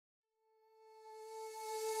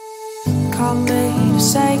call me to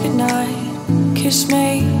say goodnight. Kiss me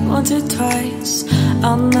once or twice.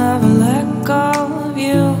 I'll never let go of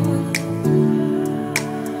you.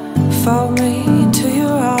 Fold me into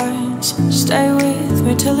your arms. Stay with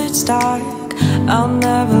me till it's dark. I'll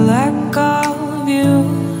never let go of you.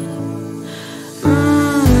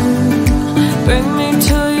 Bring me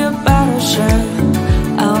to your battleship.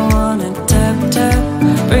 I wanna dip.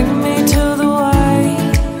 Bring me to the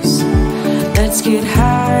waves. Let's get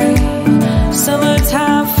high.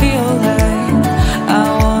 Summertime feel like I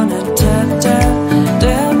wanna dip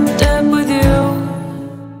with you.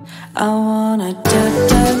 I wanna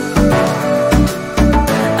dip.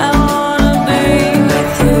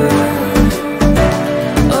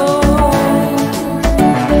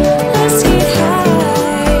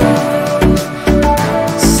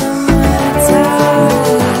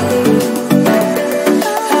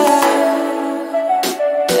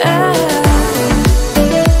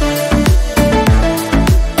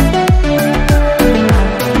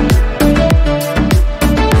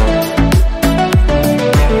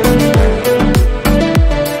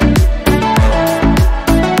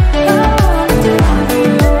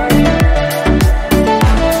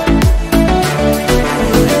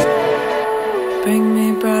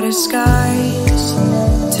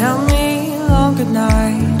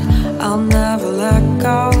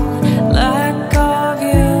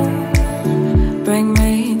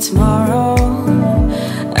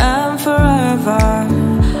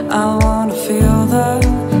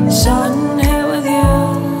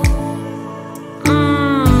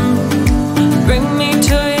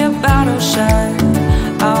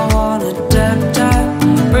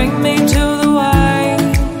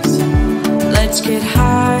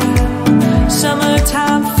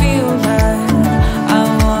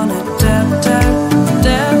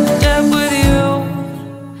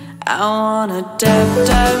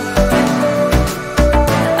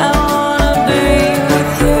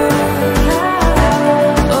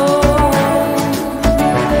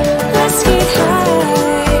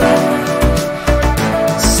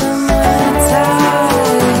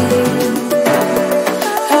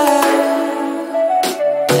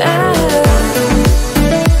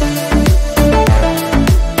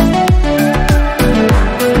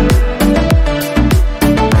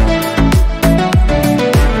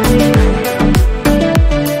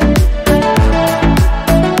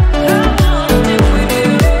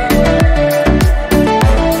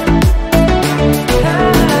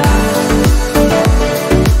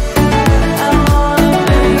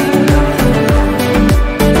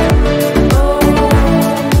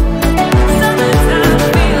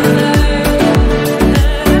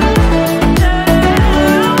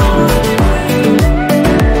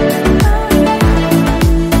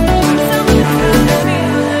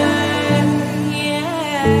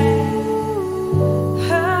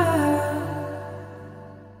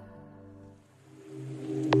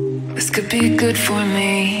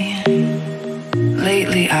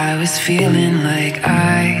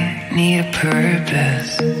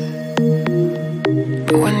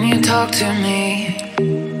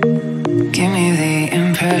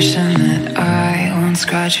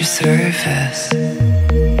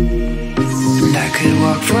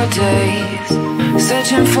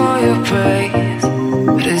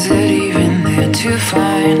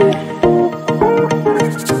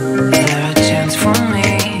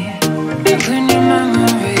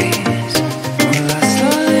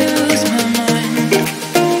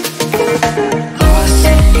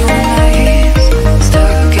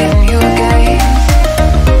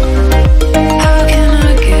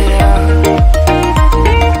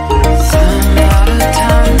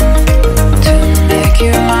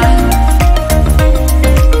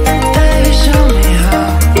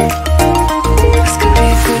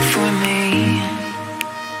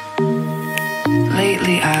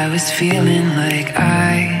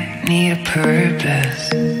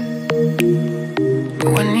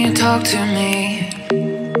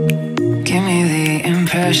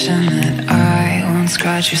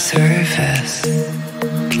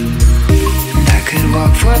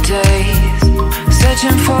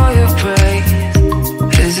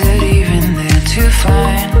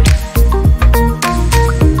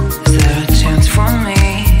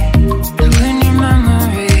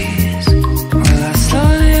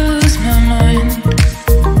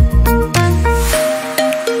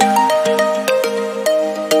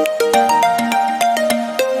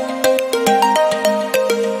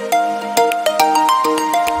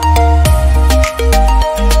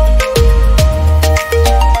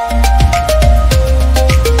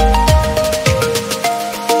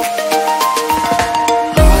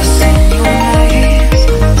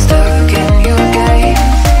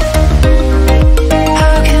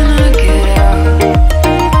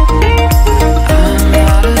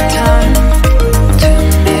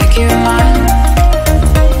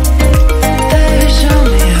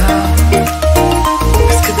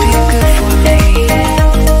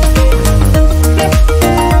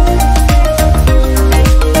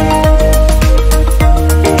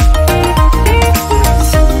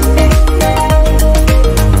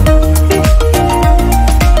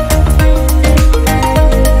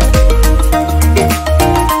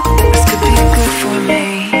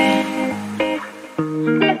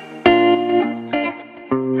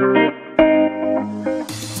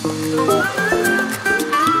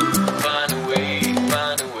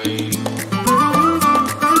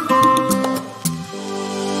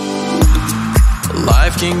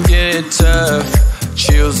 it tough,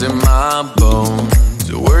 chills in my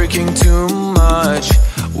bones, working too much,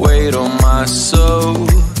 weight on my soul,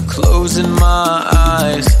 closing my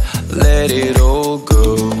eyes, let it all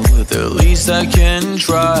go. The least I can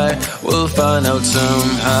try, we'll find out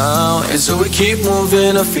somehow. And so we keep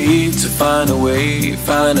moving our feet to find a way,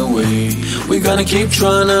 find a way. We're gonna keep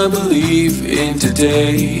trying to believe in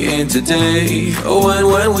today, in today. Oh, and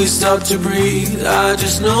when we stop to breathe, I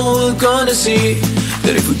just know we're gonna see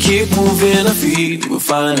that if we keep moving our feet, we'll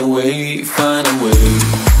find a way, find a way.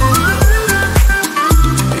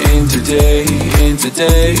 In today, in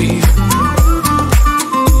today.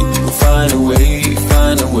 Find a way,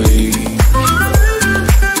 find a way.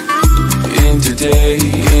 In today,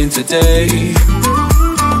 in today.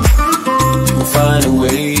 Find a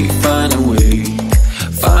way, find a way.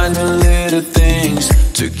 Find the little things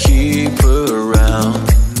to keep around.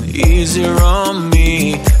 Easier on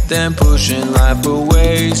me than pushing life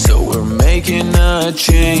away. So we're making a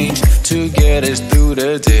change to get us through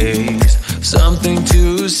the days. Something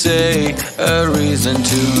to say, a reason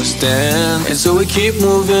to stand. And so we keep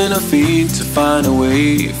moving our feet to find a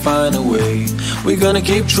way, find a way. We're gonna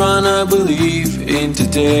keep trying to believe in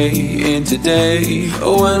today, in today.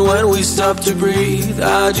 Oh, and when we stop to breathe,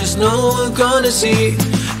 I just know we're gonna see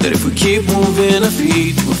that if we keep moving our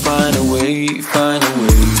feet, we'll find a way, find a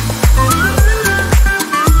way.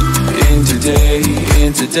 In today,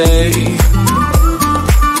 in today.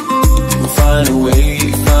 We'll find a way,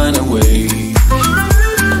 find a way.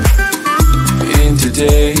 In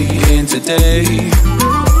today, in today.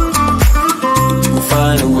 We'll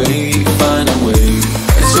find a way, find a way.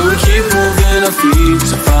 And so we keep moving our feet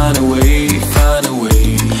to find a way, find a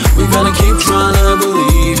way. We're gonna keep trying to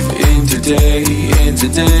believe in today, in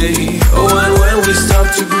today. Oh, and when we stop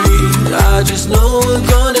to breathe, I just know we're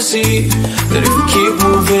gonna see that if we keep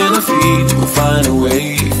moving our feet, we'll find a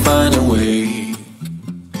way, find a way.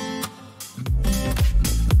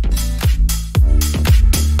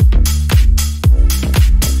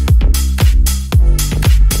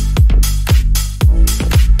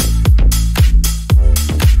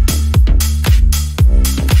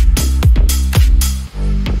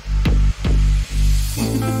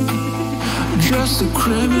 Just a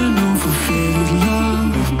criminal for faded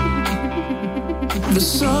love. The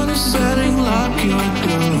sun is setting, lock your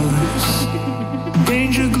doors.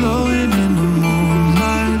 Danger glowing in the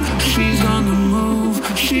moonlight. She's on the move,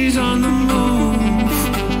 she's on the move.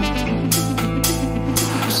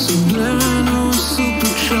 Subliminal,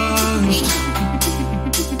 supercharged.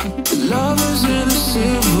 Lovers in a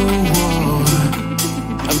civil war.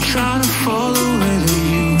 I'm trying to follow where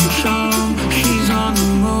you charm. She's on the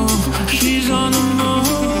move, she's on the move.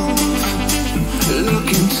 Look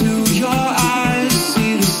into your eyes,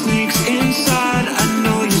 see the snakes inside. I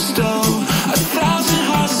know you stole 1,000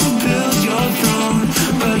 hearts to build your throne,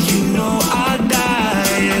 but you know I'd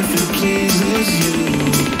die if it pleases you.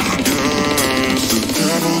 Yes, the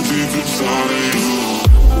devil deep inside of you.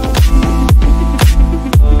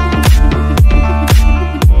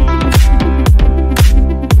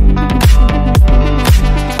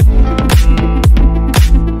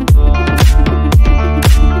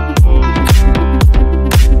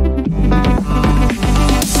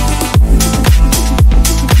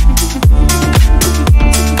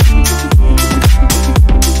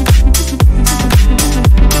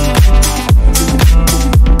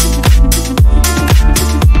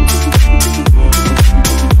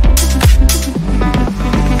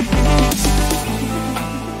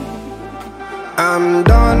 I'm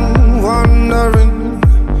done wondering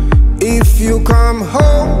if you come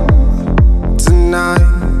home tonight.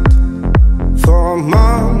 For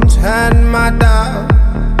months had my doubt.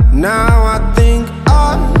 Now I think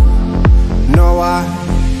I know why,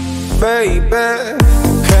 baby.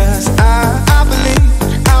 Cause I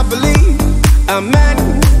believe a man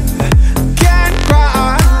can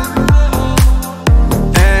cry.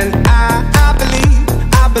 And I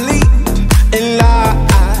believe in lies.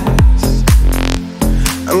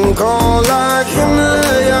 I'm cold like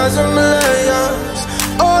Himalayas, Himalayas.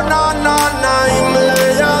 Oh, no, no, no,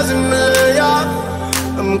 Himalayas, Himalayas.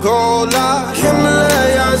 I'm cold like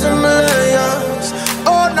Himalayas, Himalayas.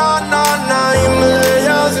 Oh, no, no, no,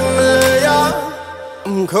 Himalayas, Himalayas.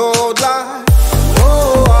 I'm cold like,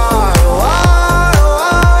 oh,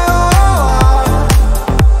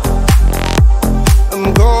 I'm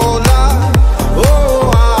cold like,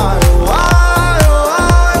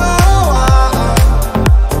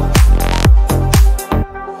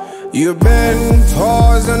 you've been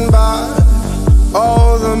poisoned by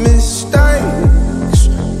all the mistakes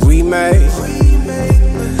we made.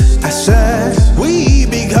 I said we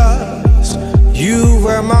because you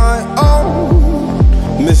were my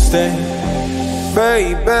mistake,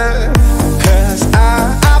 baby. Cause I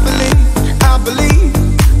believe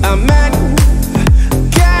a man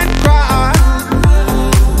can cry.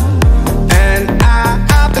 And I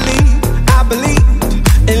believe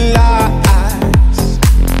in lies.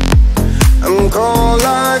 I'm cold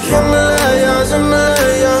like Himalayas,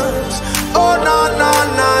 Himalayas. Oh no, no,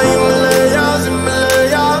 no, Himalayas,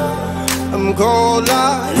 Himalayas. I'm cold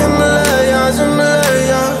like Himalayas,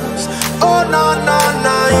 Himalayas. Oh no, no,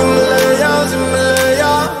 no, Himalayas,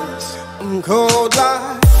 Himalayas. I'm cold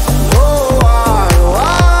like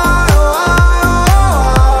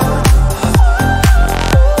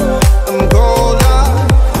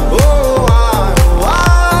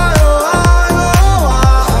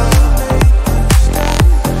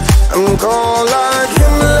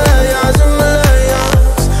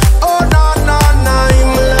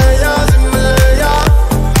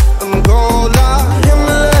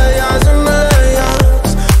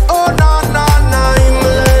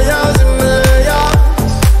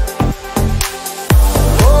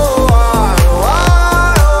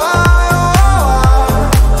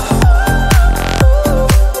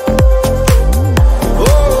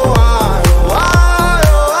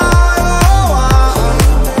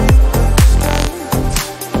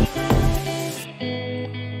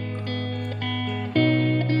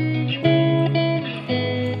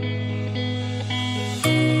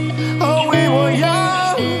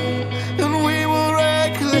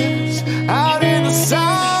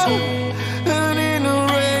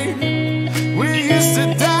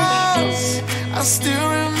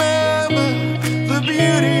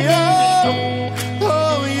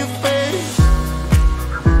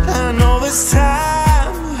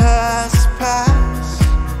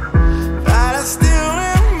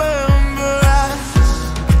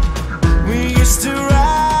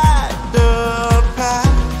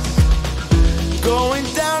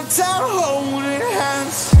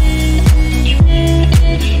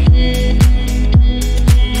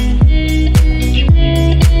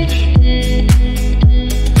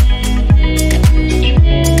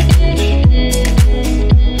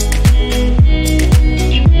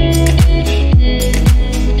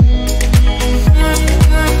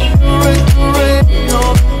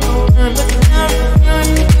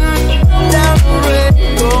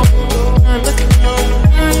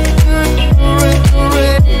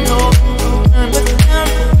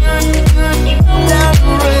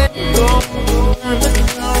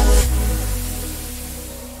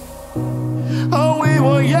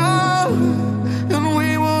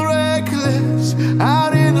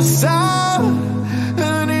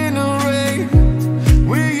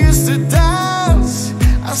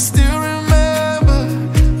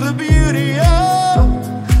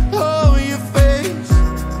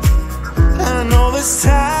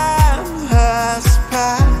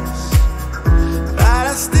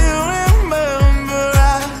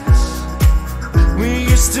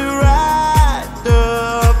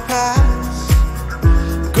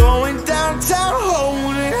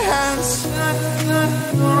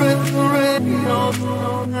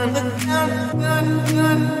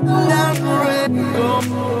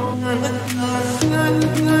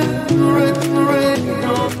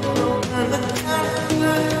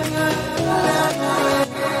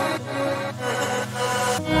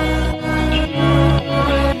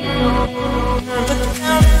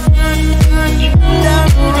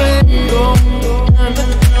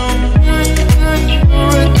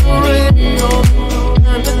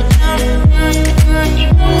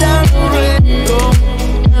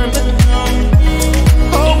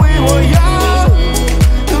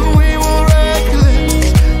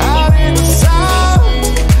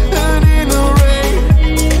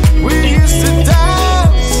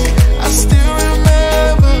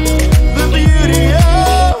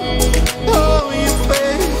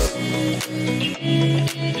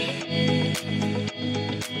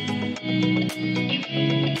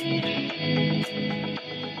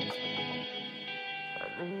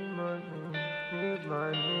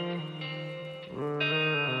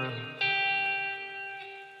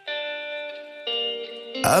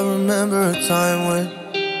I remember a time when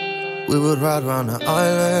we would ride around the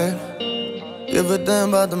island, give a damn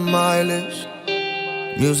about the mileage,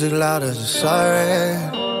 music loud as a siren,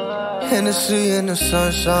 Hennessy in the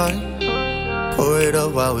sunshine, pour it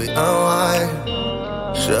up while we unwind,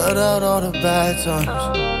 shut out all the bad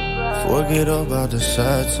times, forget about the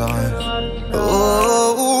sad times.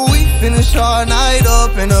 Oh, we finish our night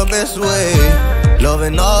up in the best way,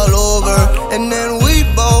 loving all over, and then we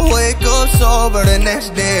both wake up sober the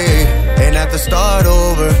next day, and have to start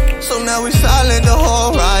over. So now we silent the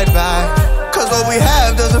whole ride back, cause the what we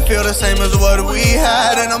have doesn't feel the same as what we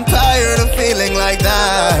had, and I'm tired of feeling like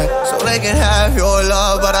that. So they can have your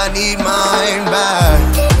love, but I need mine back.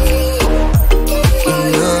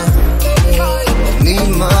 Need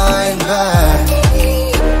mine back.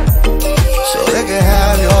 So they can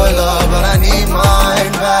have your love, but I need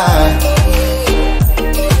mine back.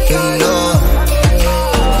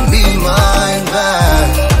 Need mine back.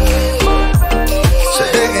 So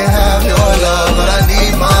they can have your love, but I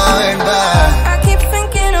need mine back. I keep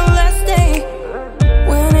thinking of last day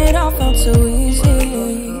when it all felt so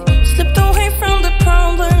easy. Slipped away from the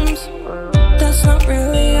problems. That's not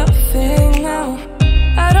really a thing now.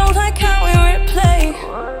 I don't like how we replay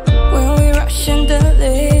when we rush and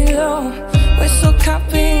delay. Though we're so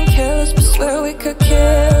copying careless, but swear we could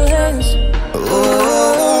care less.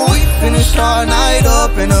 Oh, we finished our night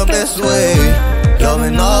up in the best way,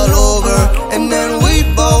 loving all over, and then we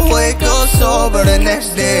both wake up sober the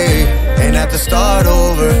next day and have to start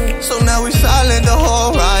over. So now we silent the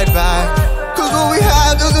whole ride back, cause what we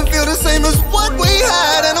have doesn't feel the same as what we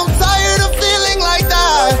had, and I'm tired of feeling like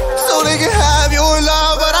that. So they can have your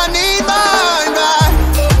love, but I need mine back.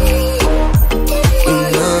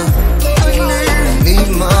 Need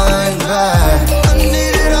mine back. I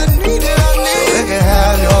need it, I need it, I need it. So they can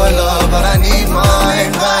have your love, but I need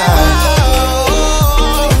mine back.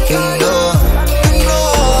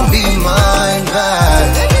 Need mine back.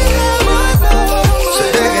 So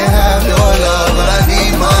they can have your love, but I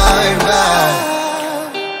need mine back.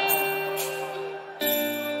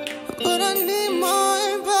 But I need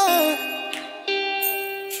mine back.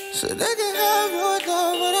 So they can have your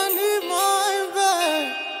love, but I need mine back.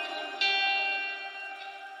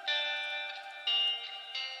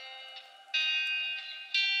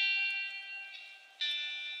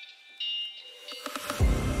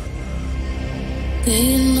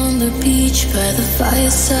 Laying on the beach by the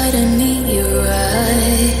fireside, I meet your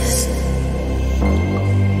eyes.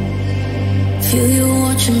 Feel you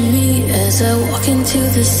watching me as I walk into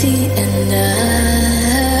the sea, and I,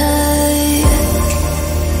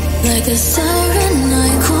 like a siren, I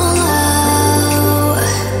call out,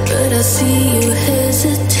 but I see you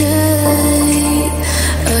hesitate.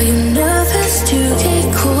 Are you nervous to get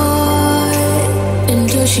caught? And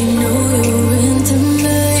does she know you're into me?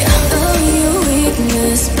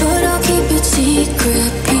 But I'll keep it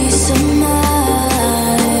secret, peace of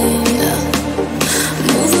mind.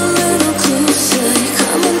 Move a little closer,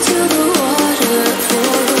 come into the water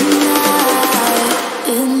for the night.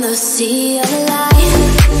 In the sea of light.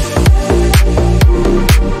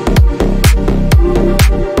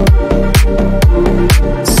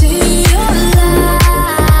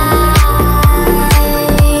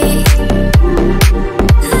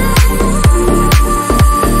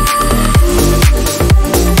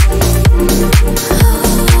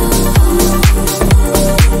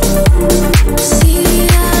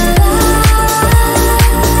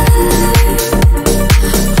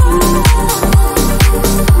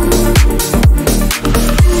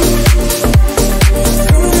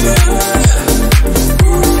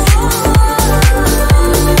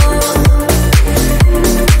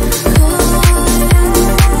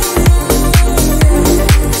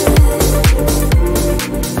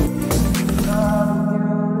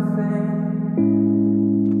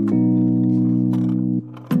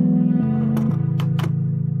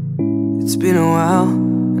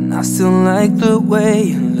 Like the way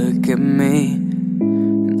you look at me,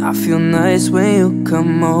 and I feel nice when you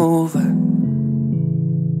come over.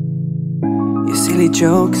 Your silly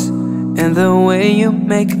jokes and the way you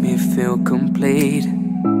make me feel complete.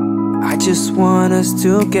 I just want us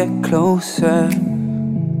to get closer.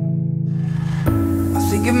 I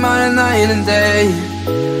think about it night and day.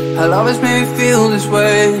 I'll always make me feel this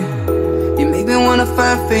way. You make me wanna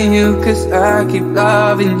fight for you, cause I keep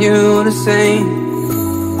loving you the same.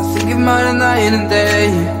 About it night and day,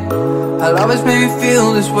 I'll always make me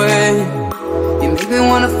feel this way. You make me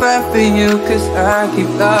wanna fight for you, cause I keep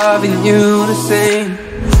loving you the same.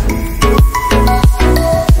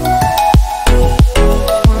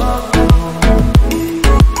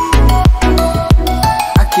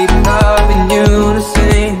 I keep loving you the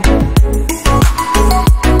same.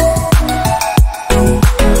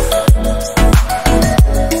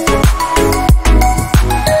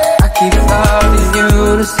 I keep loving you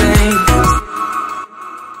the same.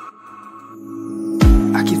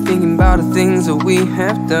 The things that we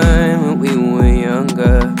have done when we were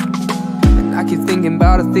younger, and I keep thinking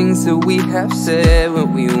about the things that we have said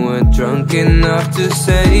when we weren't drunk enough to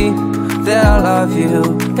say that I love you,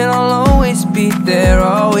 and I'll always be there,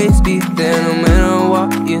 no matter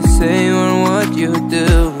what you say or what you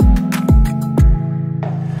do.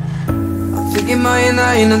 I'm thinking my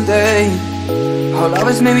night and a day. How love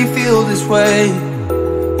has made me feel this way.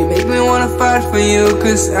 You make me wanna fight for you,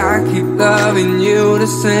 cause I keep loving you the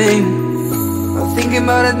same. I'm thinking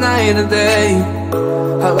about it night and a day.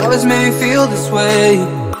 How love has made me feel this way.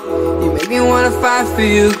 You make me wanna fight for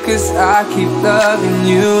you, cause I keep loving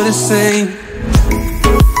you the same.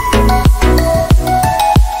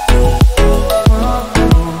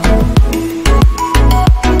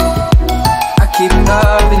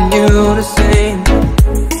 Loving you the same.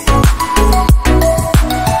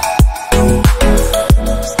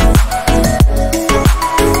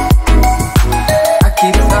 I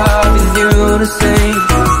keep loving you the same.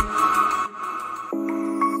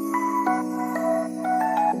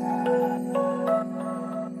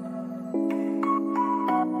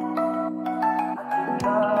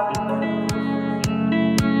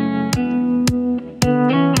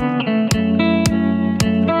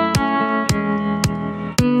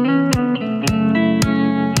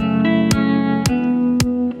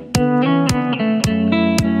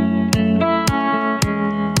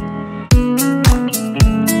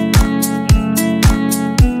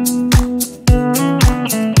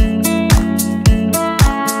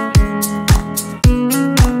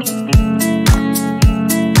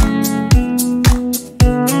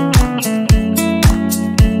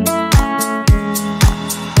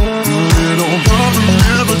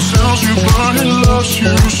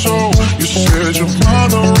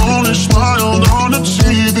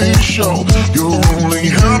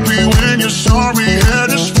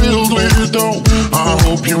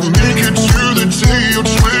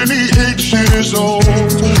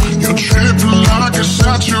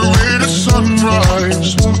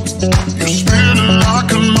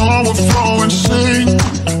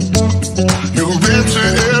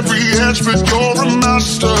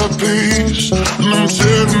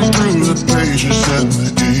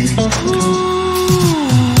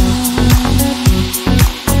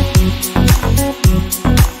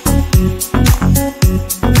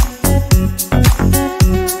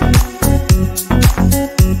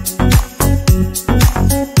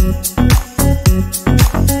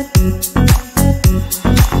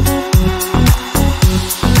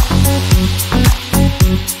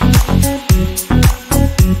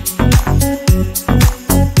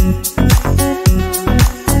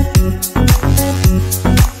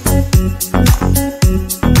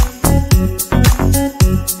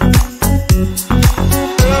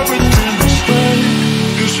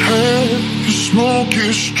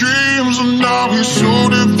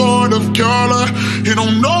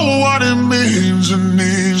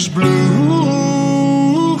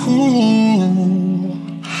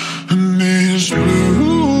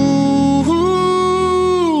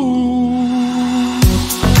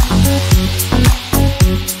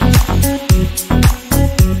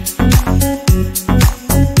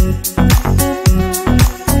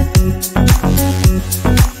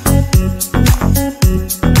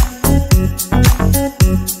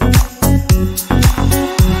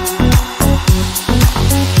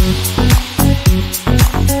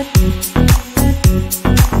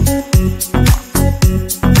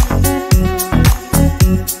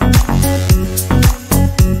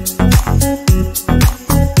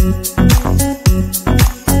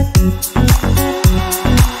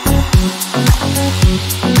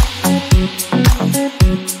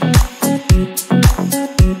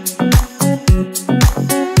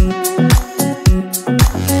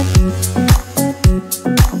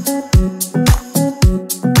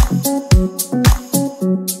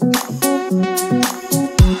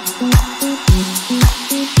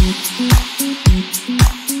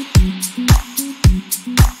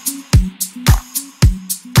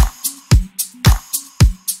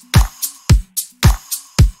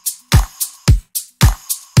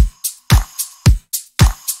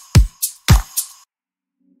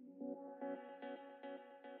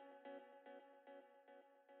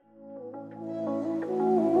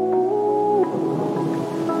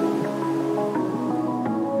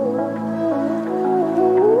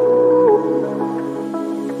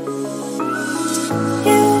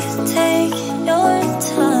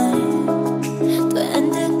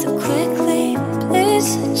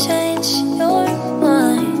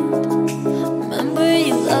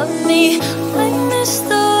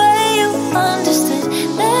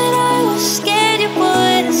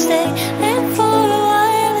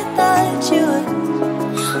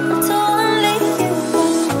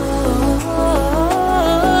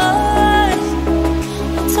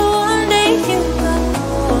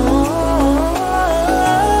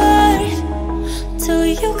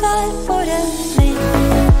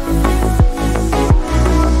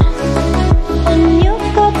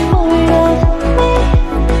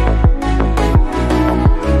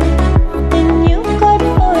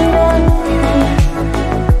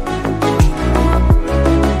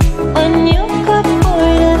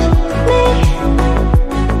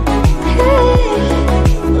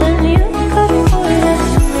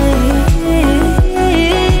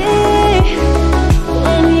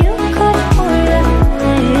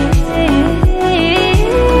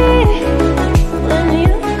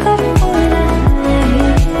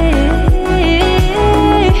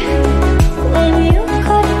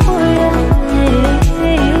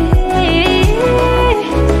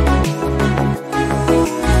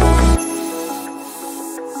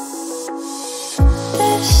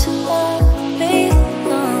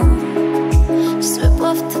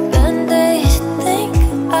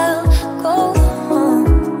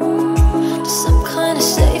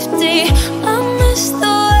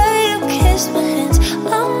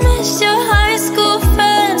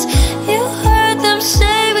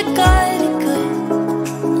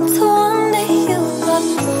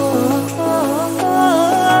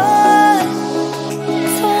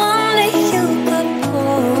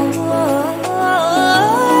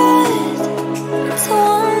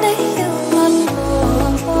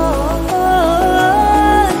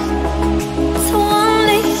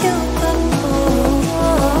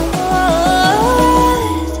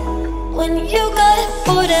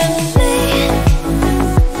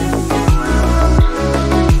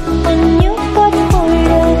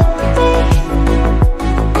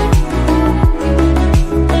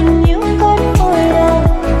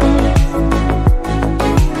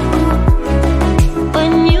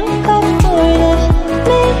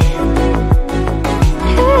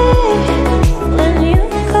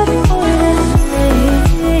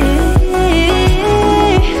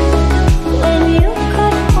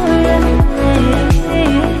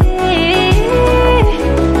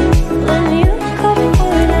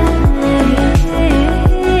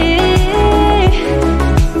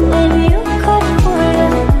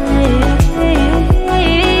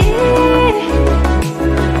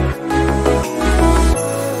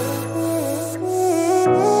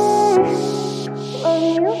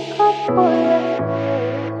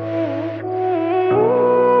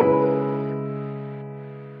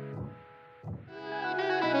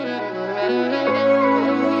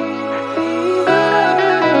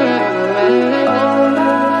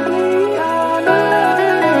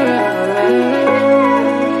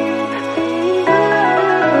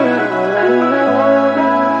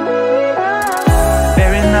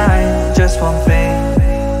 one thing.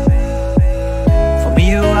 For me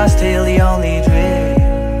you are still the only dream.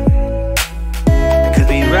 It could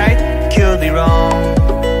be right, could be wrong.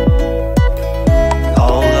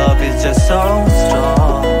 All love is just so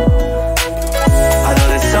strong. I know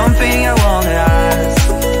there's something I wanna ask.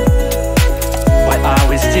 Why are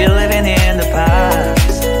we still living in the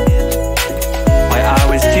past? Why are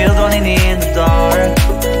we still running in the dark?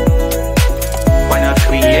 Why not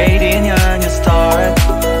creating a new start?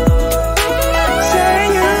 Say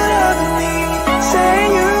you love me, say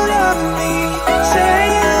you love me, say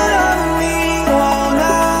you love me, oh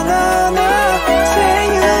na na na. Say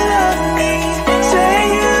you love me, say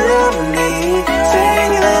you love me, say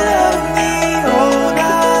you love me, oh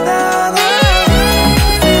na na na.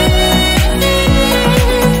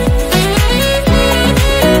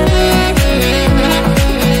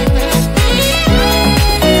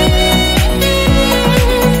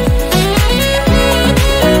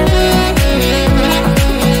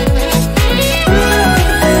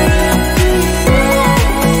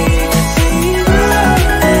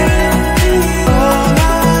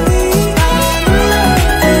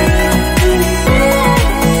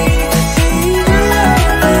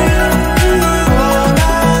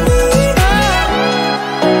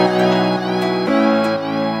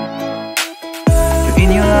 In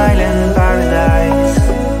your island paradise,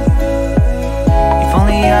 if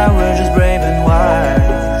only I were just brave and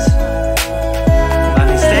wise. My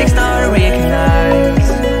mistakes not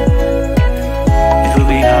recognized. It will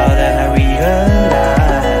be hard and I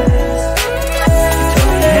realize. You told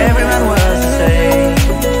me everyone was the same,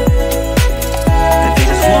 that they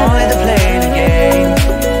just wanted to play the game.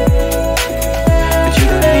 But you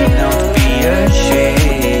don't need no to be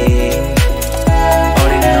ashamed, or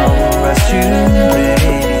they know us to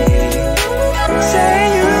blame. Say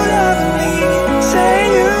you love me, say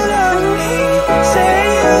you love me, say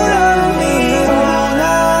you love me, oh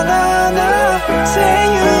na na na. Say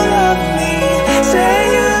you love me, say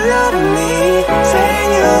you love me, say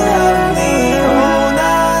you love me, oh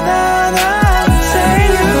na na na. Say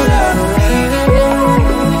you love me,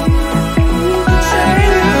 say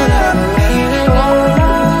you love me, oh na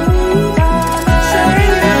na. Say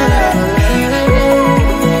you love me,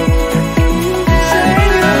 say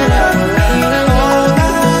you love me, oh na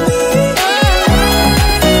na.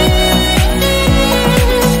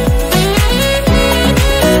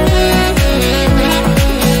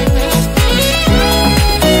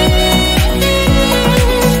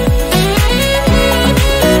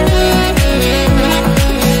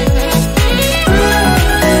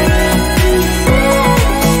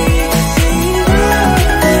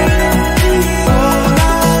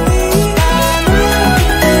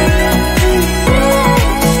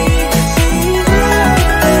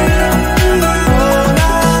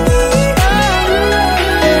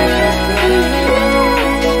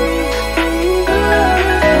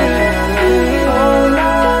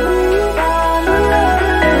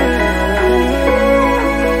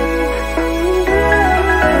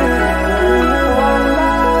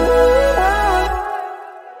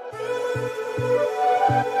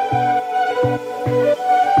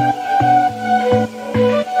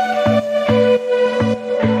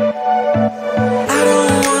 I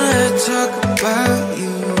don't wanna talk about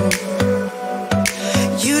you.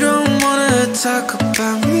 You don't wanna talk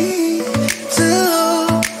about me too.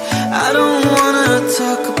 I don't wanna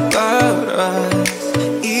talk about us,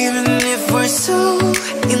 even if we're so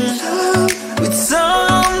in love with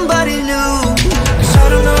somebody new. 'Cause I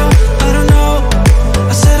don't know, I don't know.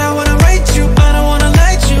 I said I wanna write you, I don't wanna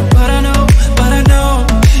like you, but I know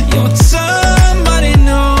you're with somebody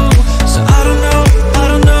new. So I don't know, I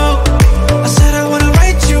don't know. I said I wanna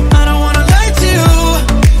write you, I don't wanna lie to you.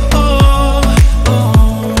 Oh,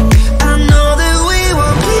 oh. I know that we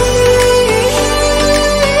won't be.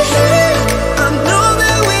 I know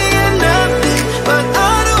that we are nothing, but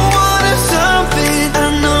I don't want something. I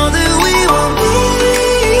know that we won't be.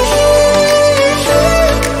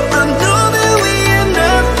 I know that we are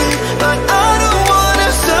nothing, but I don't want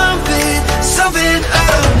something, something I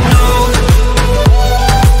don't know.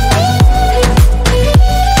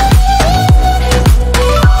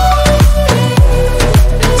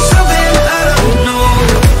 Something I don't know.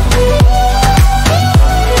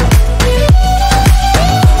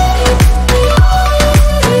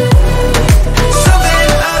 Something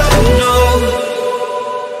I don't know.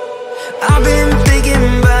 I've been thinking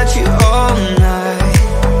about you all night.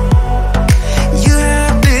 You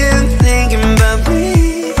have been thinking about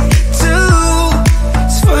me too.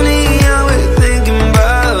 It's funny how we're thinking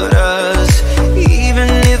about us, even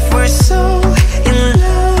if we're so in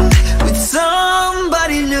love with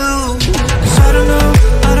somebody new. 'Cause I don't know,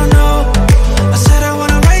 I don't know.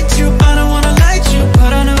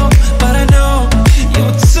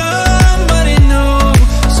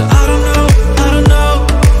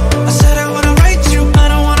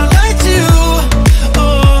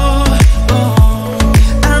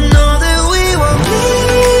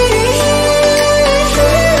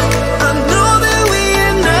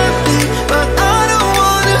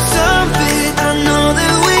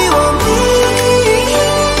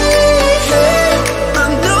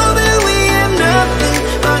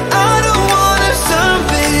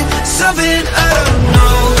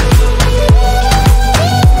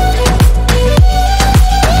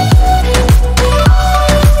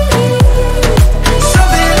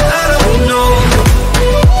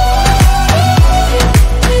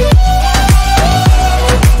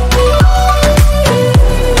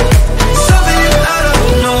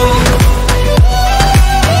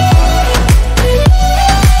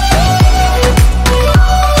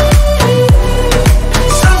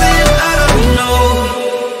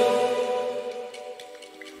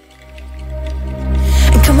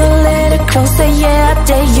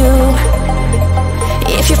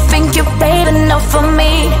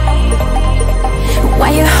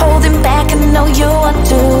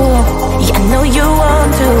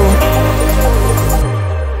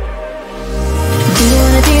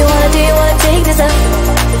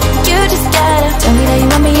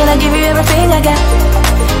 I give you everything I got.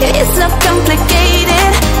 It's not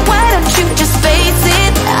complicated, why don't you just face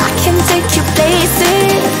it? I can take you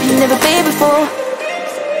places you've never been before.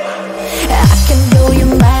 I can blow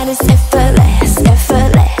your mind, it's effortless,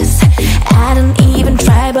 effortless. I don't even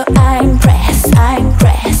try, but I impress, I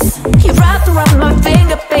impress. You wrap around my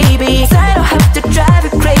finger, baby, so I don't have to drive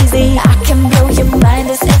you crazy. I can blow your mind,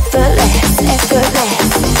 it's effortless,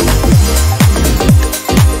 effortless.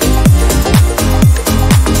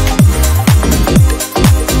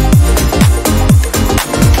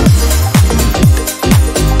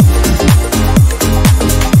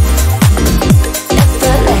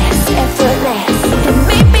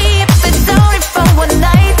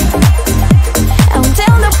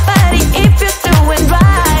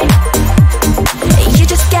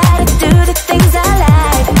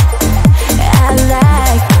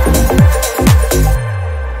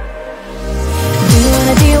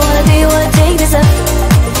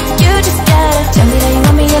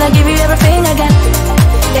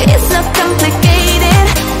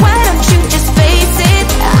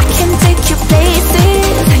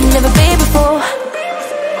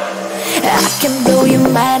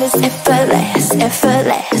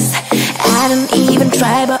 Effortless, I don't even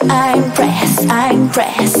try, but I impress, I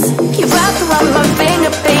impress. You wrap around my finger,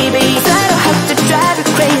 baby, so I don't have to drive you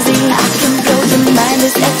crazy. I can blow your mind,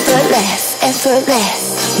 it's effortless,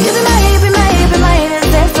 effortless. You be mine, it's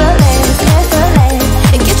effortless, effortless.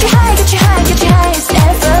 Get you high, get you high, get you high, it's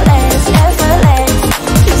effortless, effortless.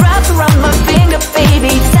 You wrap around my finger,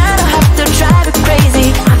 baby, so I don't have to drive you crazy.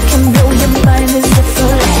 I can blow your mind, it's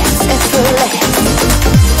effortless, effortless.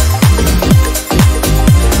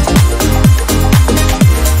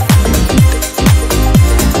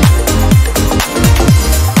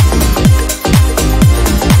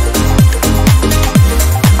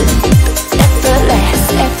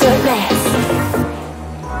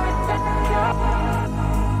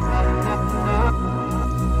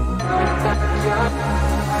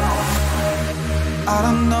 I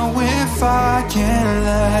don't know if I can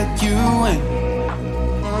let you in.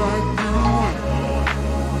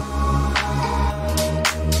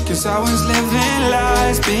 Cause I was living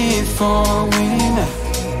lies before we met.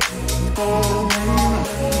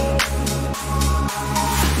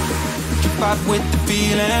 Keep up with the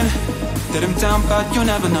feeling that I'm down but you'll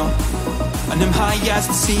never know. And I'm high as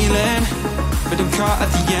the ceiling, but I'm caught at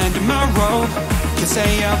the end of my rope. Can't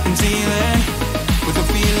say I've been dealing with a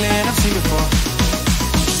feeling I've seen before.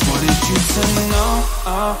 Just wanted you to know,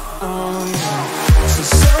 yeah. So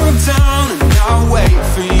settle down and I'll wait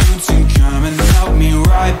for you to come and help me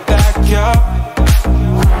right back up.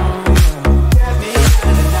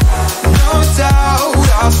 No doubt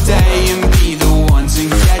I'll stay and be the one to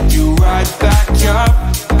get you right back up.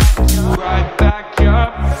 Right back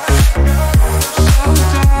up. Settle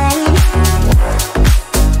down,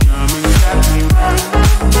 come and get me right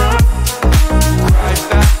back up. Right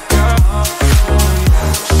back up.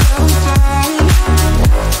 Settle down,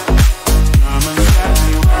 come and get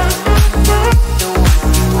me right back up.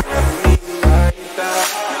 Right back.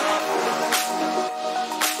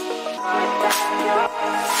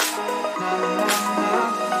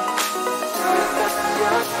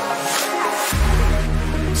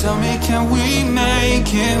 Tell me, can we make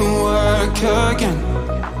it work again?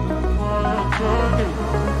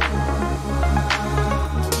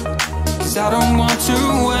 Cause I don't want to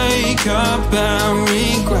wake up and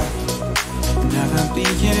regret never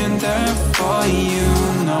being there for you,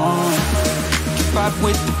 no. Keep up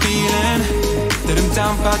with the feeling that I'm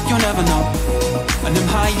down but you'll never know. And I'm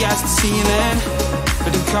high as the ceiling, but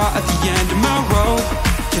I'm caught at the end of my rope.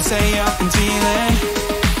 Can't say I've been dealing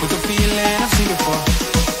with a feeling I've seen before.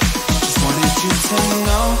 Just wanted you to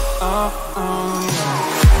know, yeah.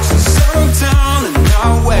 So settle down and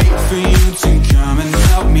I'll wait for you to come and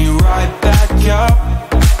help me right back up.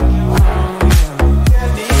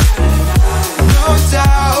 No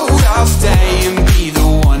doubt I'll stay and be the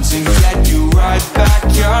one to get you right back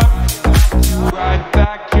up. Right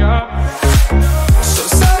back up. So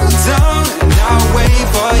settle down and I'll wait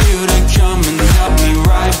for you to come and help me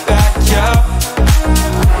right back up.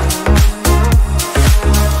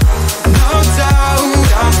 No doubt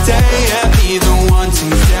I'll stay and be the one to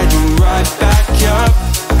get you right back up.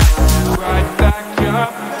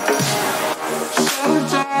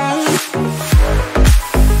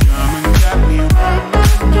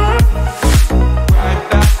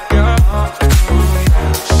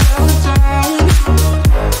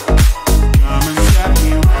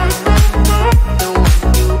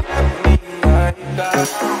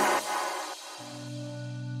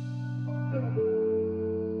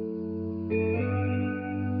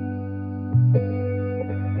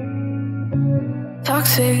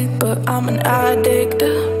 toxic, but I'm an addict.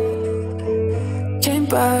 Came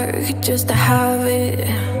back just to have it.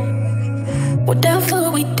 Whatever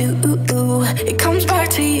we do, it comes back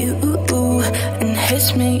to you and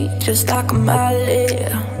hits me just like a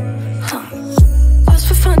mallet. Just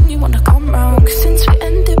for fun, you wanna come round, 'cause since we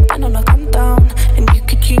ended, been on a come down, and you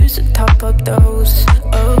could use a top up dose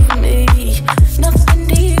of me. Nothing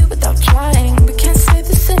to you without trying, but can't say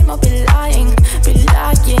the same, I'll be lying, be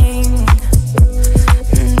lying.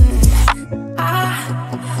 I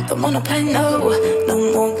don't wanna play no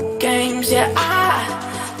more games, yeah, I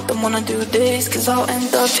don't wanna do this, 'cause I'll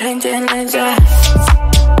end up changing it, yeah.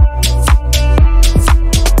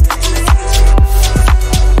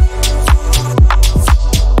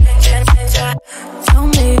 Tell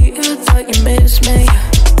me that you miss me,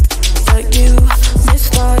 that you miss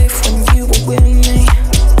life when you were with me.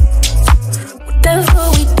 Whatever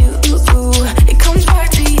we do, it comes back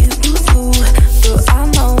to you, but I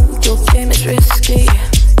know your game is risky.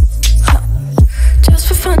 Just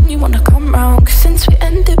for fun, you wanna come round, 'cause since we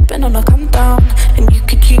ended, been on a come down, and you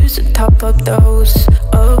could use a top up dose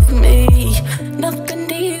of me. Nothing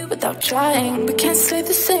to you without trying, but can't say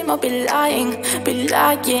the same, I'll be lying, be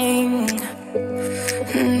lying.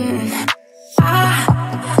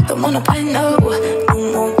 I don't wanna play no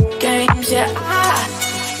more games, yeah, I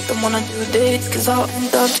don't wanna do this, 'cause I'll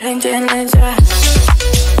end up changing it, yeah.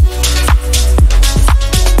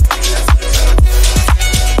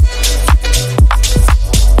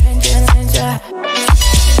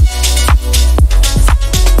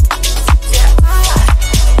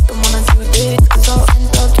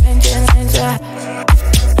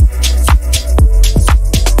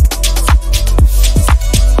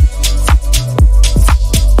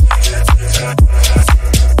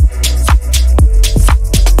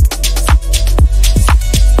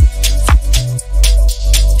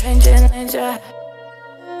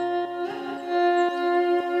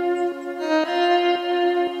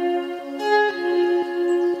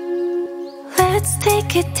 Let's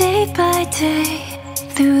take it day by day,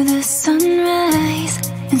 through the sunrise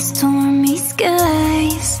and stormy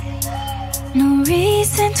skies. No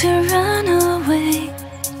reason to run away,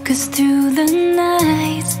 'cause through the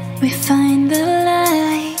night we find the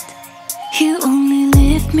light. You only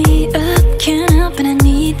lift me up, can't help it, I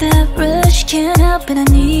need that rush. Can't help it, I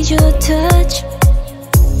need your touch.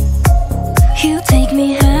 You take me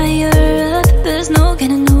higher up, there's no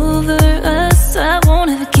getting over us. I won't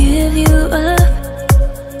ever give you up.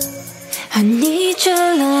 I need your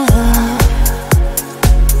love.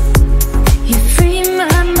 You free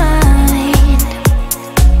my mind.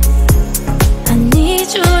 I need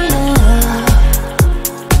your love.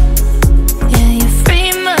 Yeah, you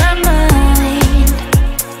free my mind.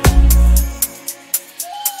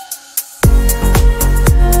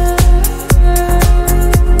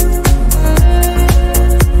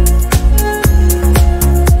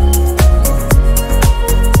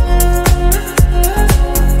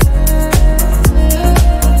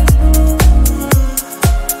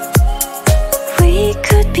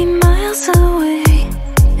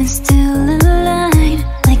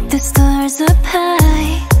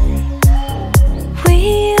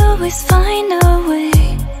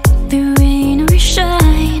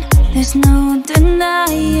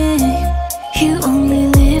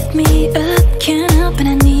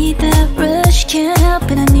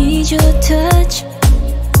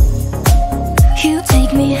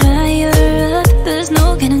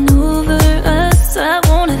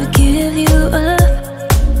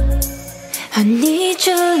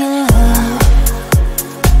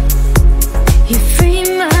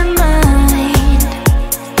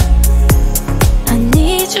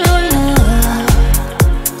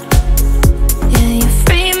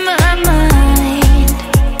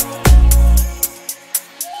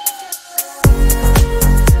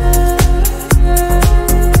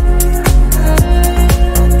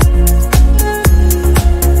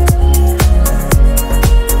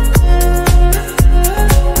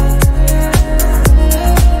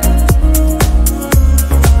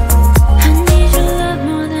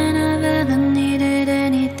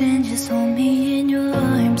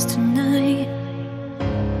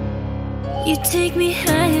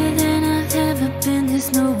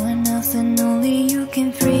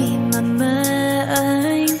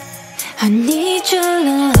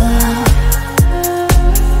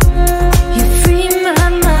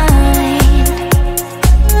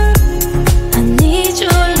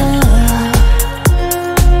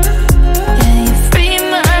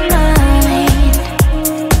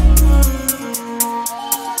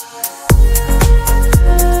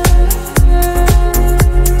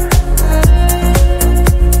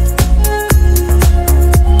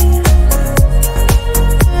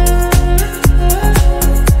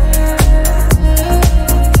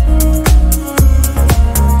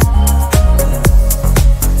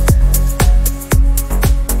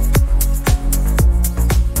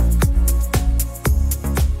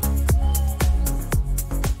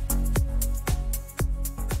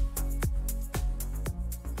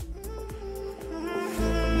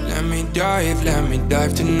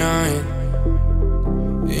 dive tonight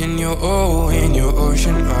in your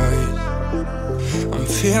ocean eyes. I'm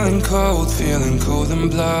feeling cold and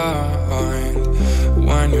blind.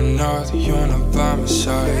 When you're not by my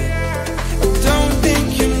side. I don't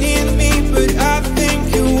think you need me, but I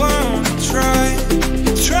think you wanna try.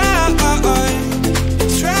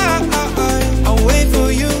 I'll wait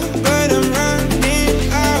for you, but I'm running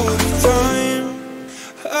out of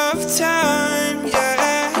time,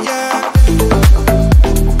 yeah, yeah.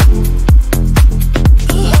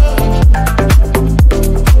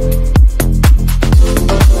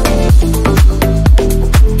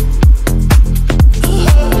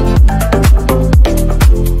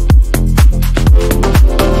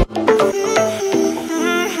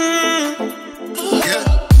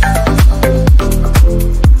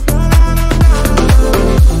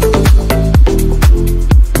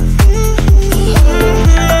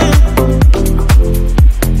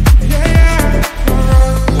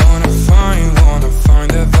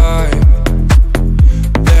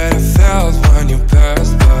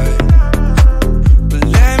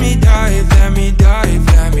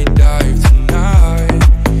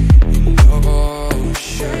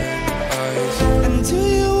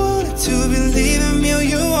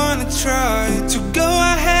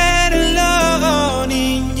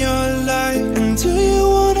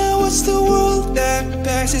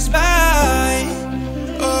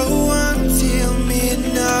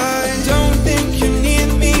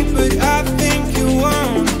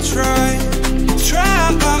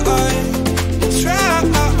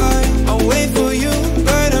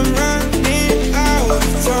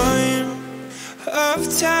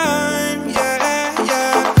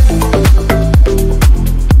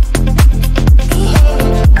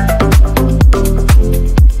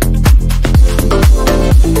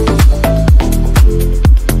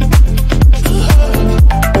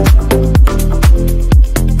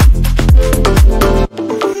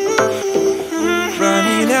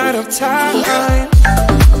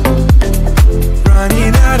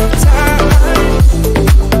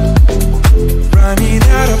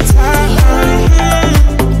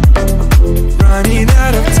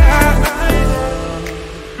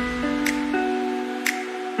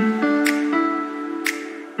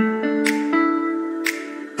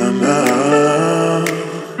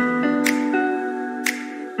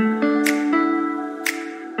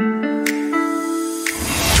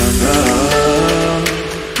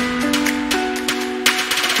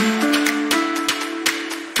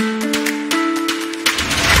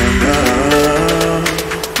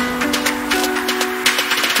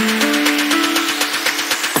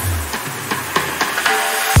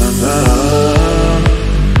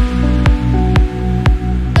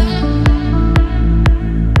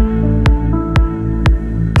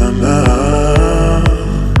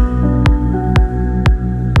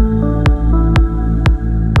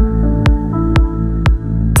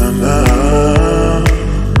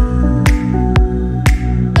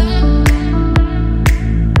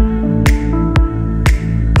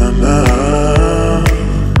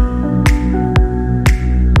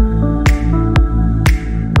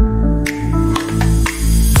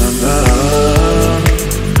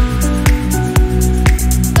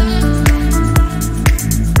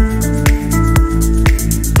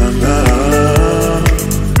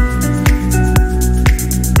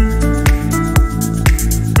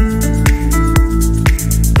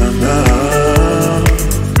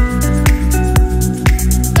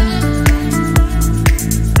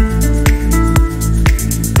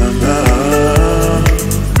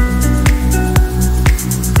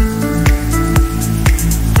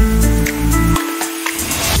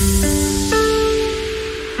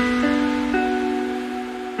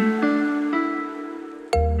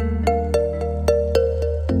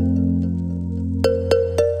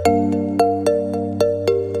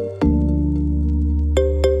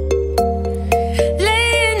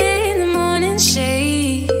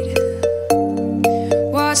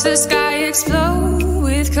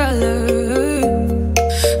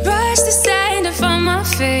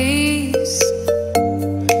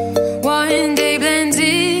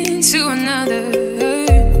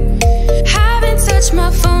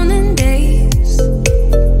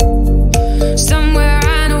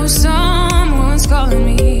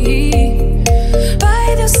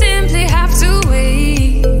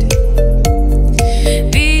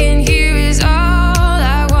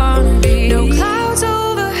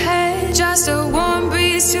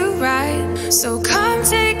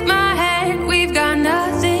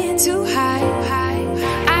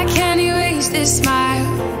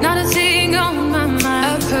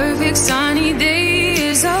 Sunny day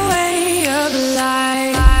is a way of life.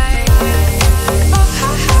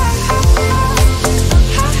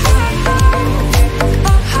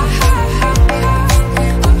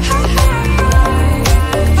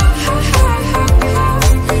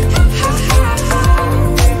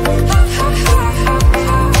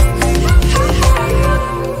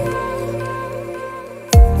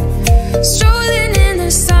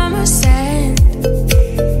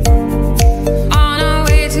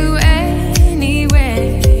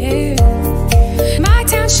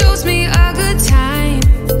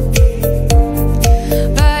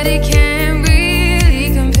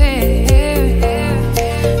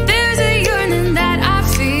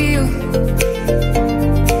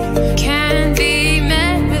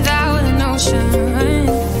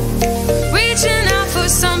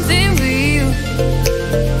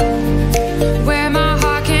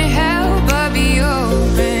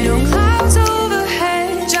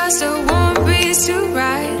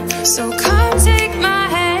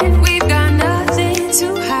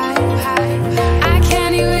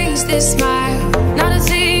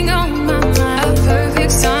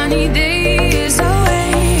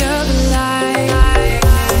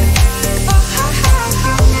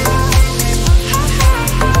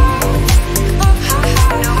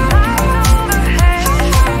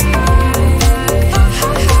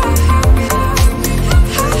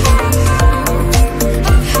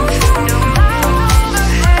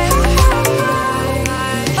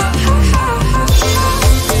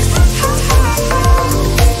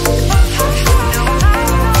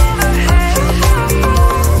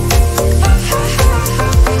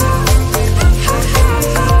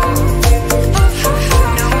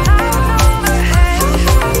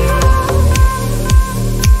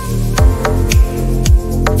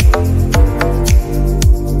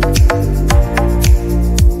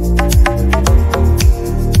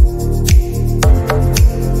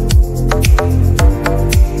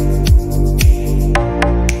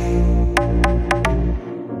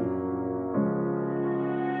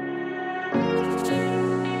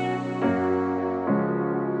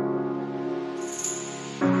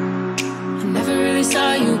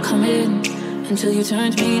 until you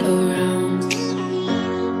turned me around.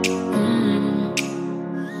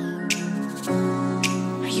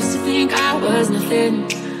 I used to think I was nothing,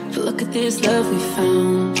 but look at this love we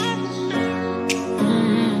found.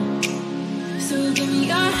 So give me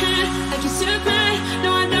your hand like you took mine.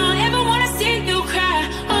 No, I don't ever wanna see you cry.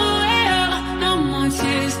 Oh, yeah, no more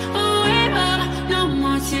tears. Oh, yeah, no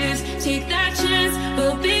more tears. Take that chance,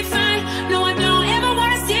 we'll be fine. No, I don't ever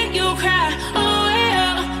wanna see you cry. Oh,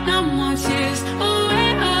 yeah, no more tears. Oh,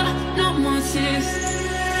 yeah, no more tears.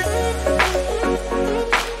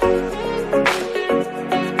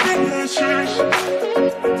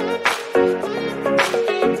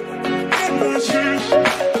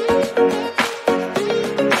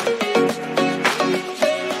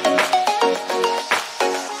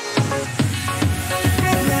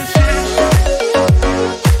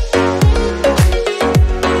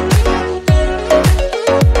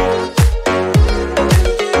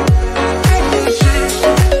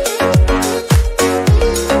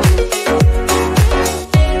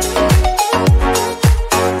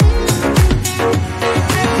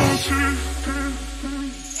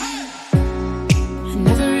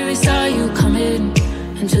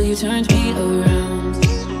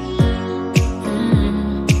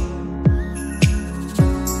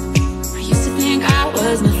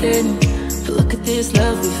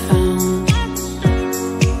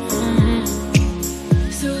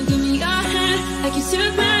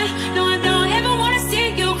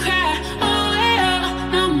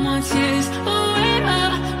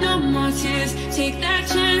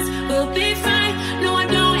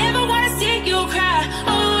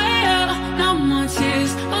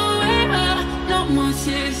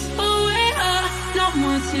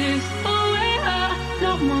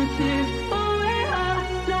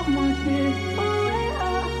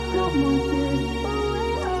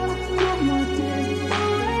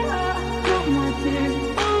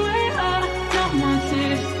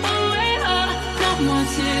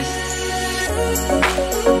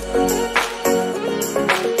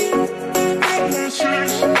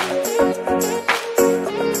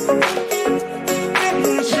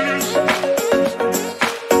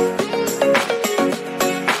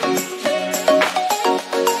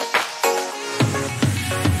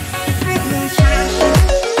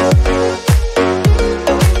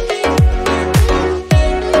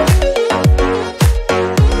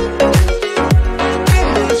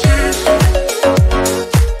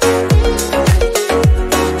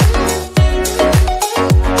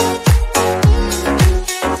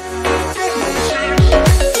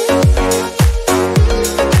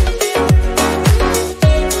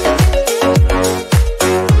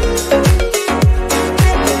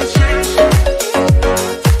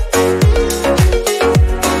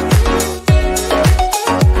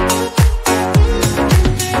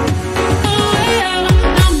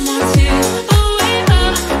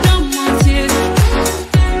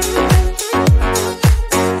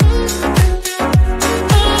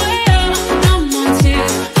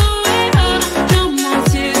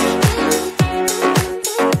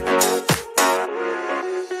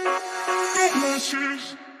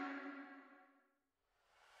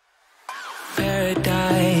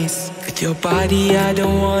 Your body I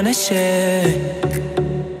don't wanna share.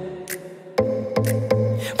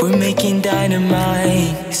 We're making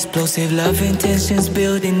dynamite, explosive love intentions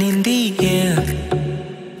building in the air.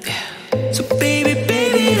 Yeah. So baby,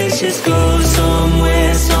 baby, let's just go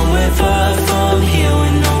somewhere, somewhere far from here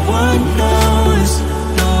where no one knows,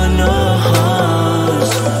 no one knows.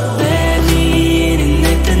 Let me in and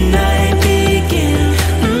let the night begin.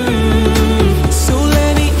 So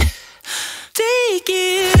let me take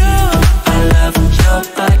it all. I love your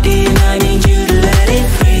body and I need you to let it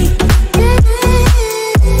free.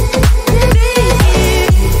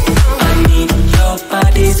 I need your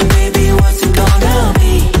body, so baby, what's it gonna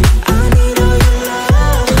be? I need all your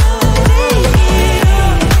love. Take it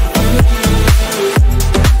all.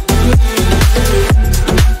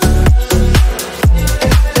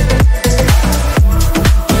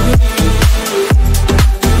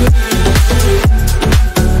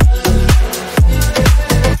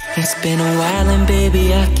 It's been a while and baby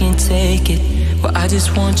I can't take it, but I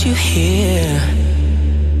just want you here.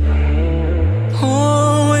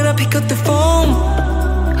 Oh, when I pick up the phone,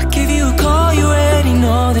 I give you a call, you already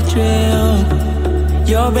know the drill.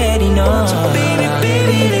 You already know. So baby,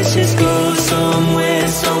 baby, let's just go somewhere,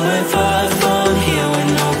 somewhere far from here where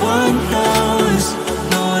no one knows,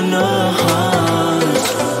 no one knows.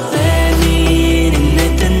 Let me in and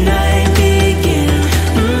let the night begin.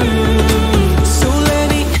 So let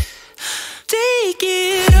me take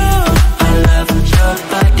it all. I love your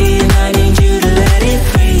body and I need you to let it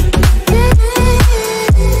free.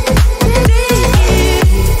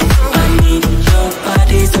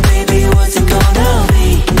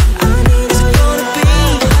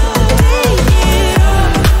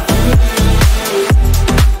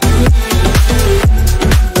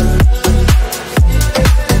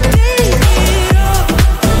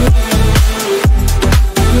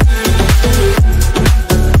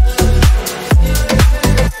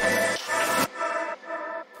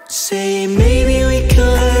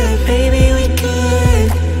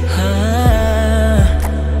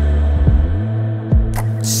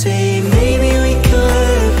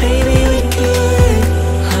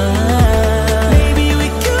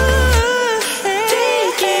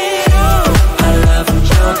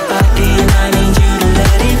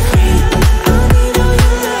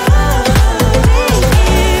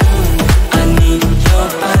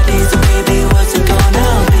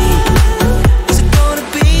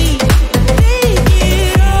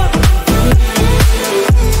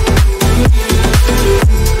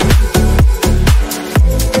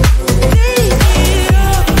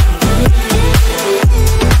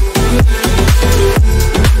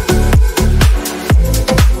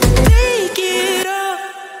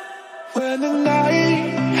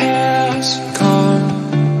 nights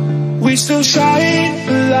come, we still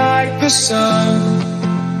shine like the sun,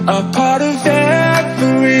 a part of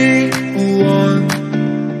everyone.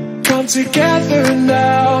 Come together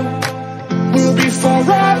now, we'll be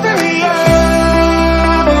forever young.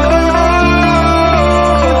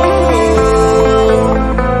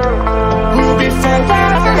 We'll be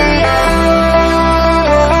forever young.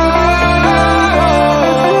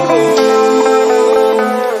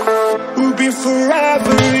 We'll be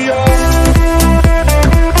forever young.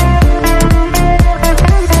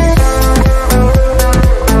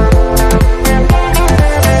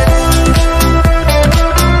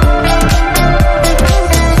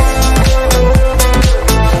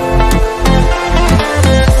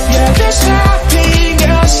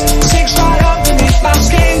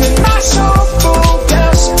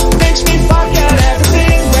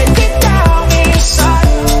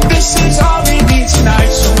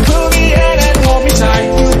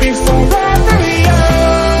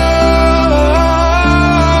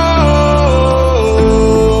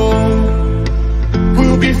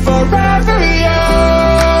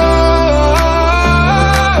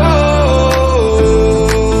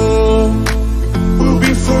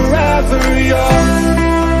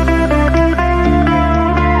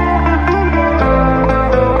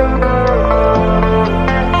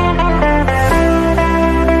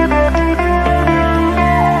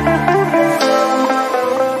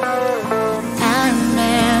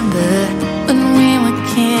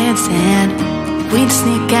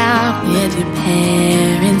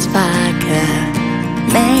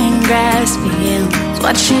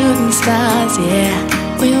 Shooting stars, yeah,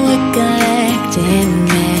 we were collecting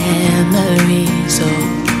memories. So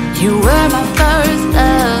you were my first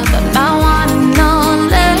love, but my one and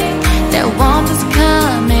only. That warmth is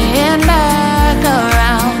coming back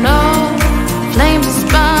around. Oh, flames are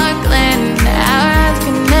sparkling, our eyes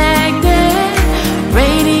connected,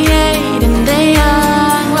 radiating the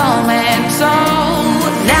young romance. So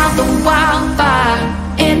now the wildfire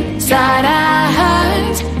inside our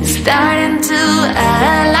hearts is starting to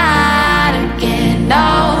alight again. No,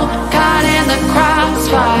 caught in the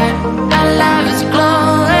crossfire, our love is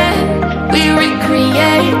glowing. We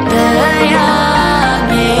recreate the young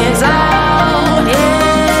years old, yeah.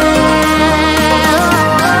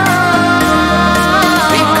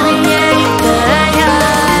 Recreate the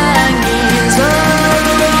young years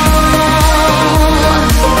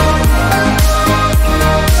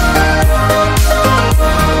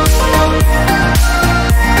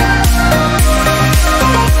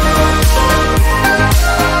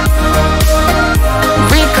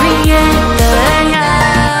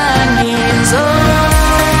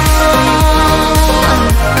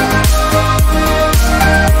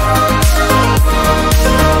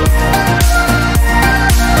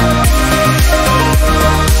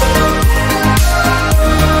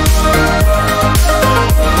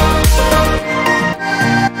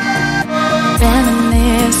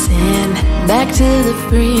back to the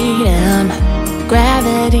freedom.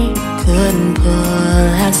 Gravity couldn't pull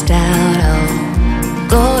us down. Oh,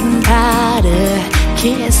 golden powder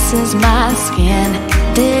kisses my skin.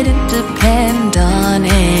 Didn't depend on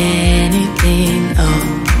anything. Oh,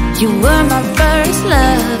 you were my first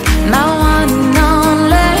love, my one and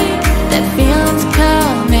only. That feeling's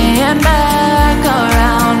coming back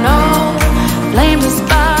around. Oh, flames are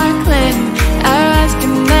sparkling, our eyes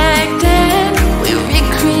connected. We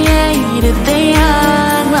recreated the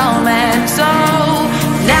young romance. So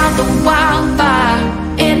now the wildfire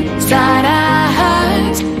inside our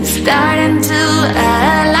hearts is starting to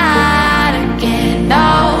alight again. No,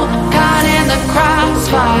 caught in the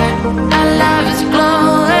crossfire, our love is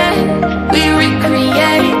glowing. We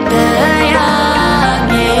recreate the young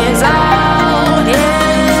years old, yeah.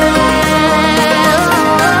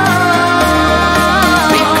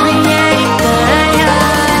 Recreate the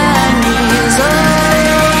young years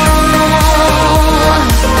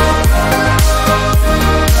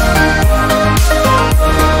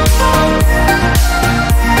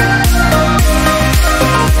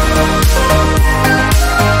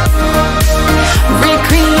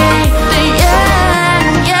recreate the young,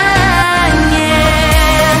 young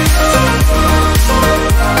years.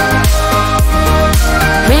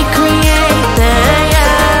 Recreate the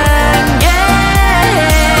young years.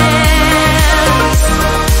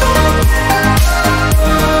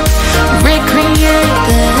 Recreate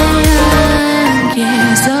the young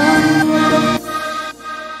years.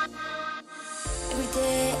 Every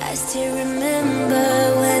day I still remember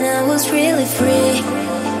when I was really free.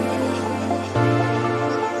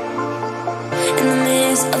 In the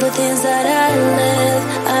midst of the things that I left,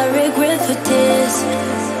 I regret for this.